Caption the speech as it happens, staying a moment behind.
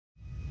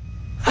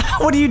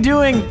What are you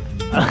doing?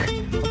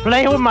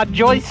 Playing with my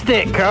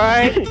joystick,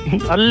 alright?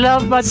 I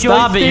love my joystick.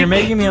 Stop it, you're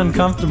making me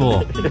uncomfortable.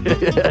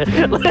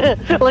 Look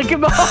at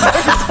my heart.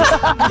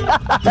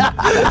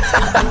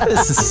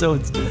 This is so...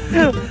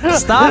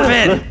 Stop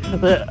it!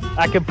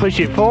 I can push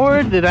it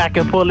forward, then I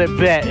can pull it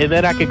back, and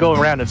then I can go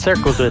around in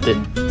circles with it.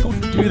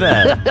 Don't do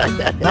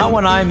that. Not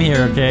when I'm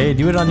here, okay?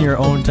 Do it on your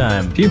own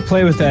time. If you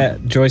play with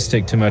that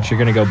joystick too much, you're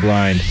gonna go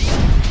blind.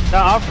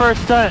 Now, our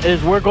first stunt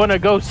is we're going to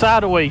go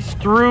sideways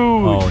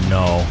through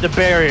the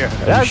barrier.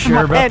 That's sure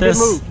my about patented this?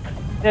 move.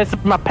 That's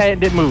my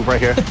patented move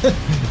right here.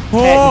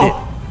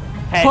 Whoa!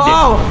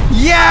 Oh,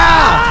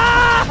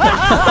 yeah!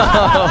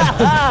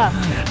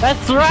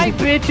 That's right,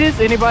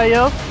 bitches. Anybody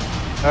else?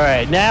 All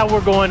right, now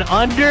we're going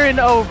under and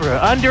over,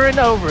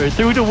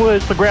 through the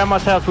woods to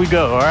Grandma's house we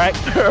go, all right?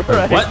 All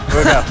right. What? Here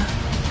we go.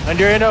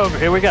 Under and over.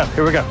 Here we go.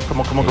 Come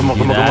on. Come on. And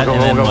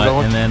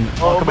then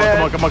Oh,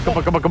 man. Come on. Oh,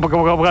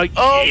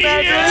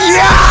 man.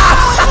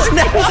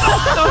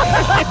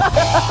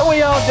 Yeah!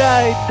 We all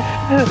died.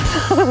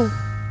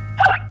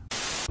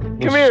 Come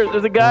here.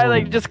 There's a guy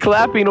like just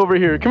clapping over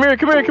here. Come here.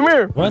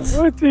 what?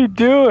 What's he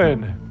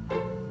doing?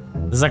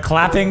 There's a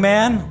clapping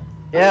man?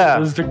 Yeah.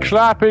 There's the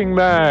clapping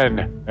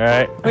man. All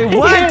right. Wait,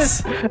 what?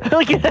 Who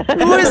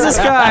is this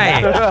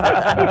guy?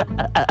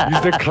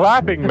 He's the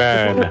clapping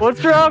man.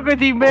 What's wrong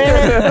with you,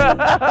 man?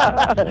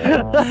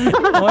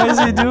 Why is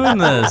he doing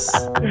this?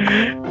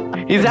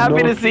 He's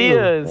happy to see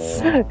us.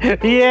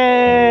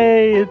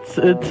 Yay! It's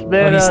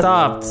been. Oh, he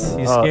stopped.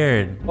 He's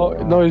scared. Oh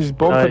no, he's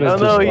bumping Oh into no,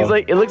 stuff. he's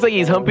like, it looks like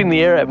he's humping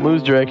the air at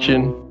Moo's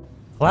direction.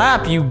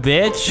 Clap, you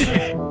bitch!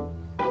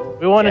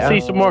 We want to see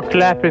some more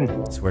clapping.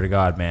 Swear to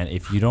God, man,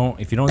 if you don't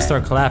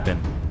start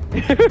clapping,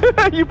 You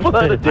pull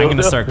out a dildo. I'm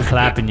gonna start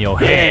clapping your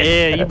head.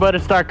 Yeah, you better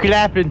start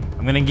clapping.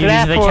 I'm gonna give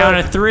Clap you to the for count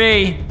us. of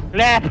 3.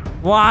 Clap,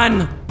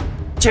 1,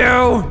 2,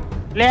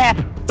 clap,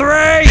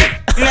 3.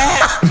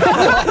 clap.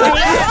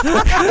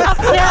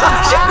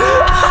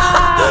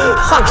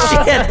 Oh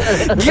shit!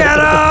 Get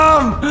him!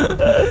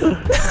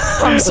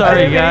 I'm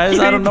sorry, guys.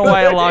 I don't know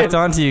why I locked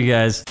onto you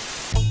guys.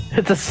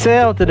 It's a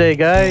sale today,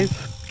 guys.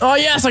 Oh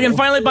yes, I can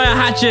finally buy a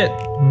hatchet.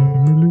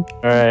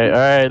 All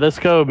right, let's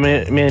go,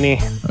 Minnie.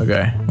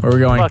 Okay, where are we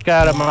going? Fuck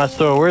out of my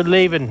store. We're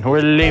leaving.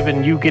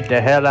 You get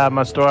the hell out of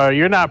my store.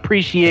 You're not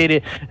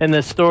appreciated in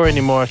the store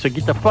anymore, so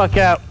get the fuck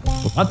out.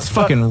 That's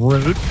fucking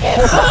rude.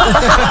 Yes.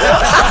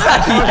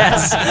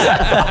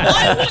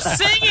 I was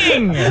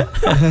singing.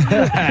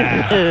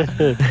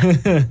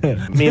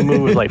 Me and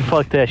Moo was like,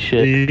 fuck that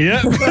shit.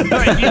 Yep.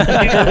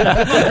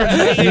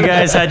 You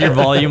guys had your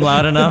volume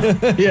loud enough?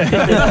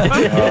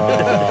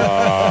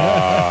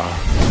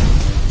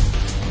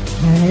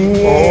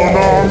 Oh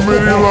no,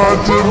 Mini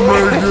Lot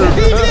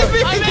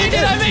didn't make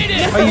it. I made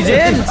it. Oh, you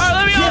did? All right,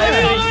 let me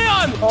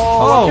on.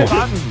 Oh.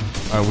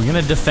 Are we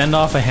gonna defend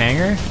off a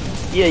hangar?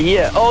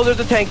 Yeah. Oh, there's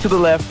a tank to the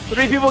left.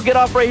 3 people get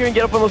off right here and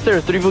get up on those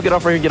stairs. 3 people get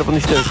off right here and get up on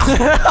these stairs.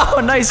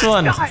 Oh, nice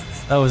one.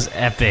 That was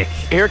epic.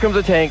 Here comes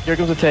a tank.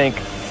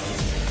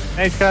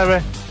 Thanks,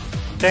 Carver.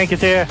 Tank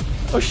is here.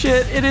 Oh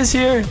shit, it is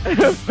here.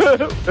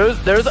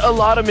 There's a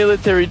lot of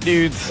military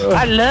dudes.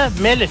 I love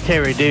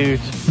military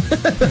dudes.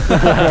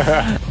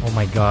 Oh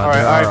my god, All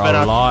right, there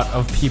are a lot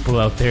of people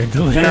out there,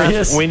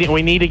 Delirious. We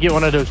need to get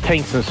one of those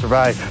tanks and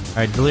survive.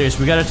 Alright, Delirious,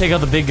 we gotta take out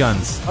the big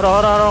guns.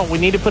 Hold on. We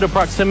need to put a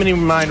proximity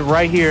mine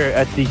right here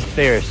at these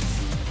stairs.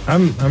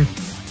 I'm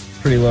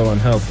pretty low on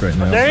health right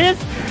now. There he is.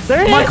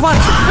 Come on.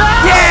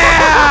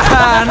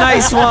 Yeah!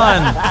 Nice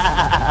one.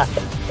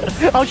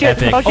 Oh shit.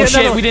 Epic. Oh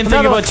shit, we didn't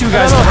think about 2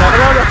 guys coming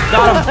up.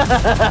 Got him.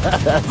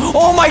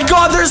 Oh my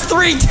god, there's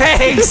 3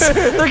 tanks!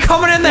 They're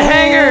coming in the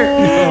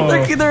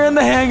hangar! They're in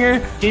the hangar.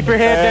 Keep your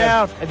head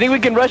down. I think we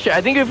can rush it. I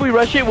think if we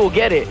rush it, we'll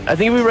get it. I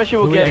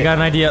got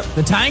an idea.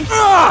 The tank?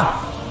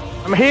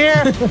 I'm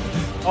here.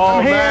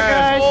 I'm here,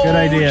 guys. Good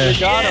idea.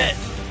 Shit.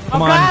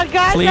 Come on,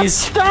 guys, please, I'm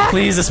stuck.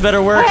 please, this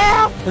better work.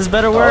 This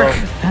better work.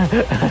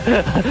 Come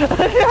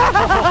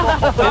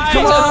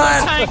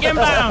on. Tank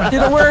inbound.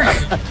 It'll work.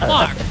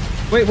 Fuck.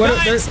 Wait, what?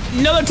 Guys,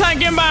 another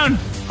tank inbound.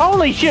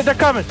 Holy shit, they're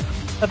coming.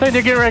 I think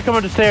they're getting ready to come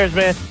up the stairs,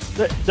 man.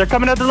 They're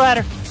coming up the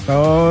ladder.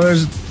 Oh,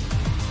 there's.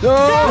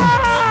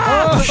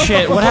 Oh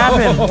shit, what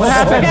happened? What I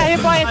got happened?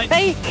 hit by a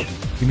tank.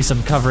 Give me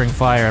some covering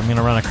fire. I'm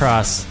gonna run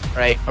across.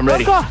 Right, I'm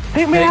ready. Go,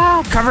 pick me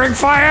up. Covering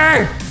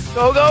fire!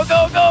 Go.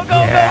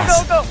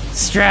 Yes.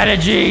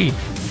 Strategy!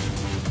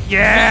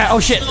 Yeah! Oh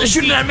shit, they're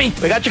shooting at me!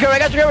 I got your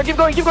cover. Keep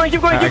going. I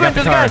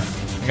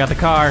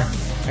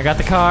got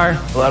the car.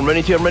 Well, I'm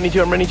running too.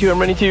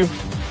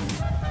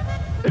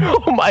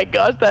 Oh my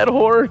gosh, that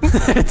horn.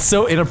 It's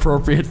so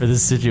inappropriate for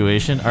this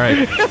situation. Alright.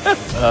 We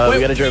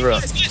gotta drive her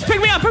up. Guys,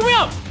 pick me up.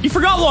 You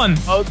forgot one.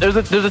 Oh, there's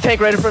a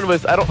tank right in front of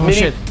us. I don't. Oh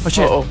shit.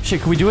 Uh-oh.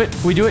 Shit, can we do it?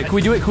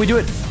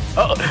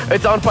 Oh,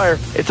 it's on fire.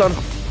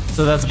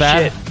 So that's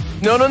bad? Shit.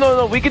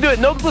 No. We can do it.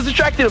 No one's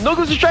distracting him.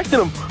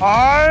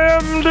 I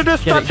am the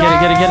destructor.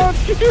 Get it.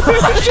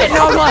 Shit,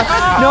 no, come on.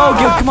 No,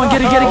 come on,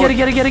 get it. Get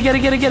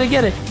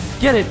it.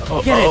 He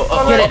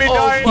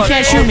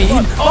can't shoot me.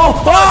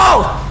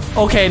 Oh!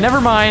 Okay, never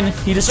mind.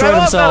 He destroyed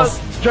himself.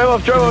 Drive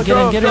off.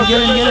 Get in.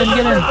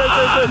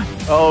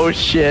 Oh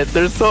shit!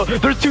 There's 2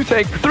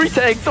 tanks, 3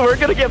 tanks, so we're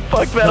gonna get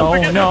fucked,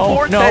 man.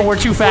 No, we're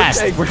too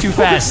fast. We're too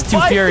fast. Too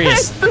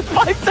furious. There's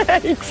 5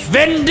 tanks.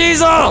 Vin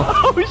Diesel!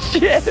 Oh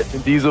shit!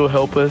 Vin Diesel,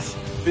 help us.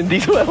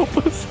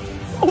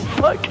 Oh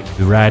fuck.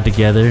 We ride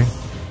together.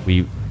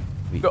 We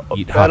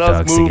eat hot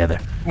dogs together.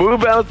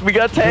 Move out. We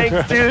got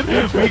tanks, dude.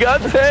 We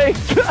got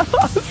tanks.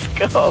 Let's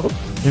go.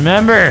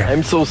 Remember,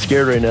 I'm so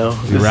scared right now.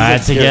 we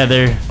ride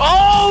together.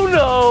 Oh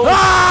no!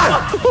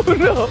 Ah! Oh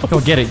no! Go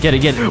get it.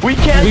 We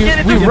can't get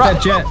it. I can get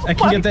that jet. I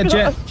can get that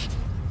jet.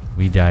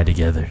 We die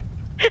together.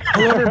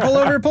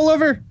 Pull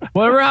over.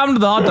 Whatever happened to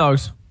the hot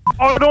dogs?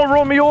 Oh, don't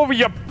run me over,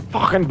 you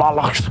fucking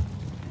bollocks.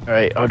 All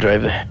right, I'll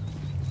drive there.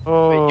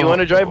 Oh, Wait, you want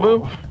to drive,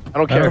 Boo? I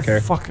don't care. What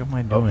the fuck am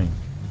I doing?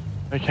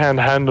 I can't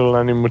handle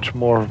any much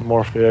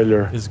more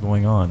failure. What is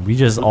going on? We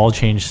just all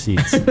changed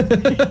seats. What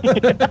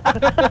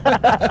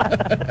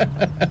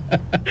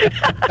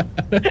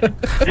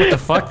the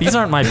fuck? These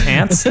aren't my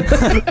pants.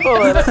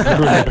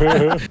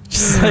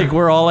 Just like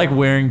we're all like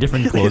wearing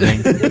different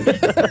clothing.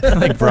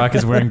 Like Brock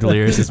is wearing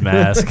Delirious'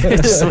 mask.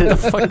 Just, what the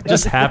fuck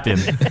just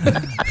happened?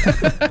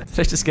 Did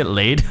I just get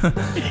laid?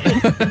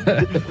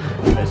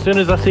 As soon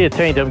as I see a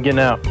taint, I'm getting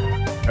out.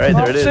 All right,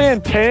 there it is. I'm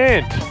saying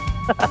tent.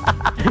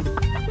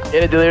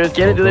 Get it, Delirious.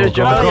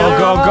 Jump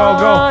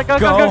out. Go.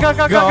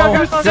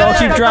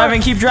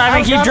 Keep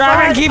driving. I'm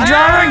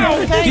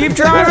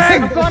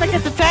gonna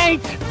get the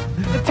taint.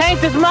 The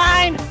taint is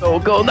mine.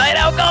 Go. Night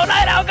out, go.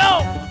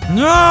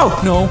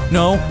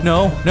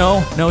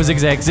 No.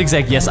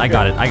 Zigzag. Yes, I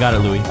got it,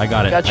 Louis. I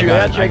got it. I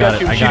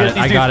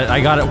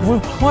got you.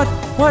 What?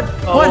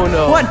 Oh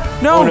no. What?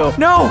 No.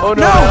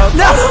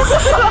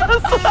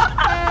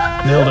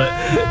 Nailed it.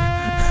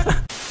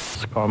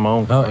 Come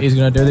on. Oh, he's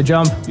gonna do the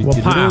jump. Well,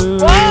 pow.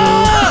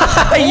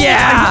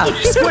 Yeah!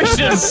 Squished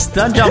him.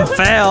 Stunt jump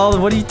failed.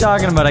 What are you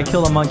talking about? I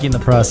killed a monkey in the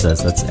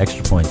process. That's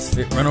extra points.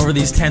 Run over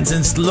these tents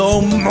in slow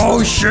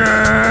motion.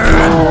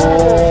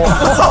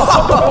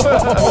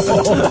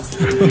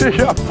 You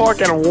got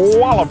fucking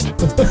walloped. You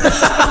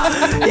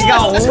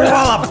got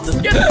walloped.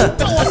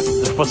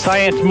 For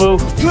science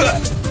move.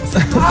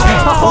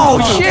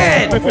 Oh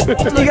shit!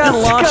 You got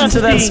launched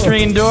into that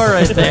screen door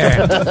right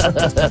there.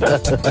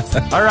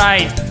 All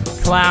right,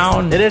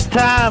 clown. It is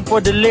time for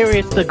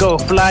Delirious to go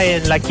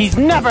flying like he's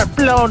never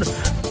flown.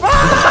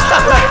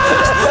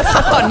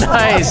 Oh,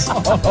 nice. No.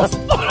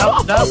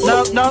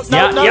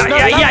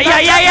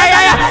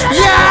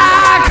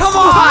 Yeah! Come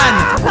on!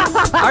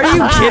 Are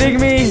you kidding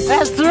me?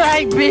 That's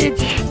right,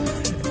 bitch.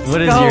 What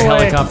is No your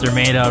way. helicopter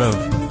made out of?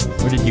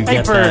 Where did you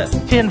get Paper,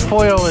 that? tin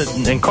foil,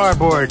 and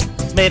cardboard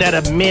made out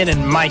of men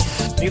and mice.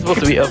 He's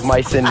supposed to be of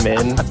mice and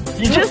men.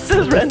 He just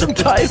says random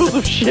titles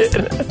of shit.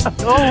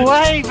 No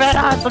way,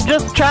 Vanoss. I'm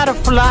just trying to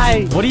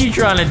fly. What are you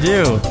trying to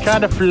do?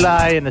 Trying to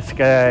fly in the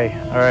sky.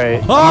 All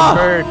right. Ah! I'm a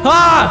bird.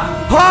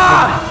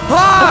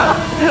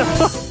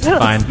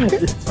 Fine.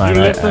 It's fine.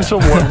 You're lifting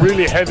some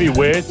really heavy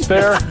weights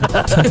there.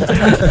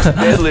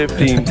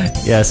 Deadlifting.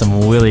 Yeah,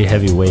 some really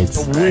heavy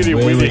weights.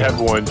 Really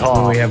heavy ones, huh?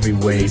 Really heavy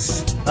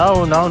waist.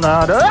 Oh, no.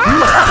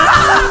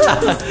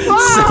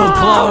 So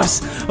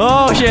close.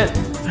 Oh shit.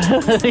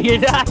 You're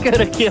not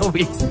gonna kill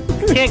me.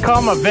 You can't call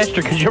him a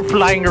Vestra because you're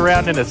flying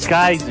around in the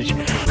skies and shit.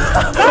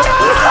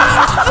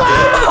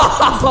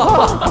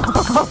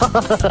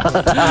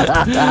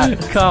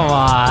 Come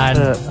on.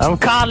 I'm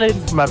calling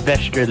my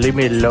Vestra. Leave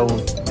me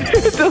alone.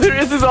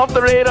 Delirious is off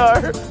the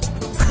radar.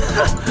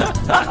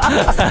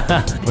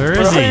 Where Where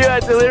is are he? you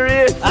at,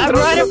 Delirious? I'm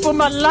running for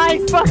my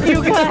life. Fuck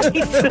you guys.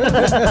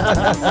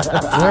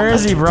 Where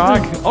is he,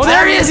 Brock? Oh,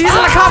 there he is. He's in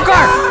a cop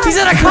car. He's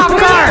in a cop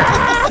car.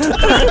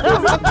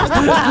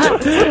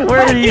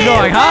 Where are you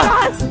going,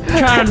 huh?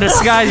 Trying to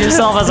disguise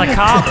yourself as a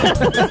cop?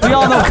 We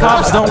all know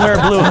cops don't wear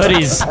blue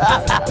hoodies.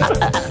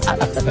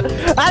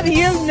 How do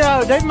you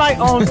know? They might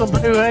own some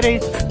blue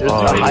hoodies. There's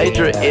a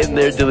Hydra in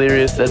there,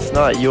 Delirious. That's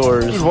not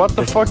yours. Dude, what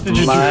the fuck did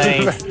you do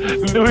to me?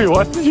 Louis,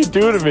 what did you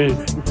do to me? You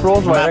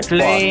froze my Xbox.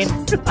 plane.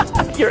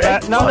 Your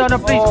Xbox. No,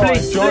 please, Oh,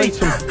 please, join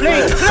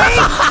please,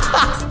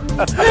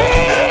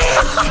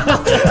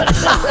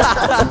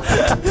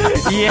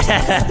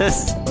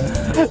 Yes.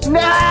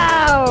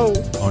 No!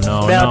 Oh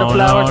no, Smell the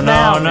flowers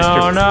now, no.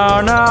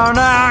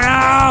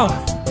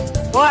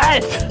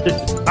 What?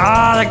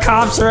 Ah, the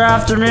cops are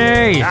after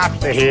me.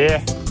 After here.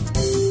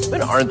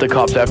 When aren't the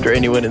cops after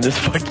anyone in this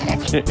fucking game?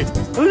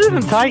 Who's in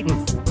the Titan?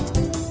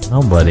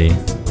 Nobody.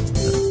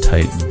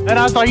 Titan. And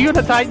I thought you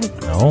the Titan.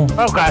 No.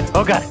 Oh god,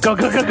 go. Up. Oh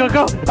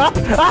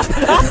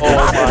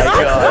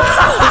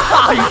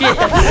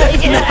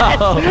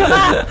my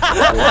god.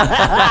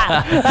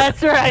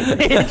 That's right,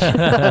 bitch.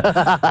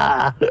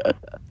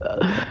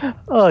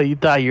 Oh, you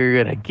thought you were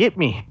gonna get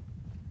me.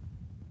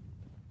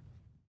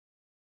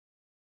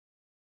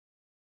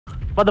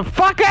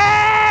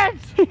 Motherfuckers!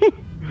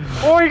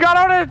 Oh, he got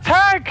out of the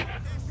tank!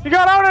 He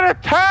got out of the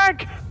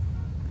tank!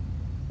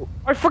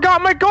 I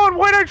forgot my gun.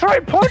 Why'd I try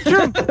and punch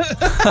him?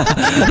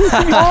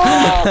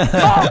 Oh,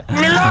 fuck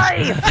me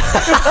life.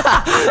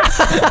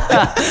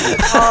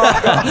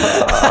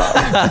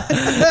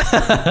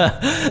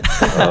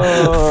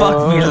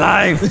 Fuck me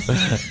life.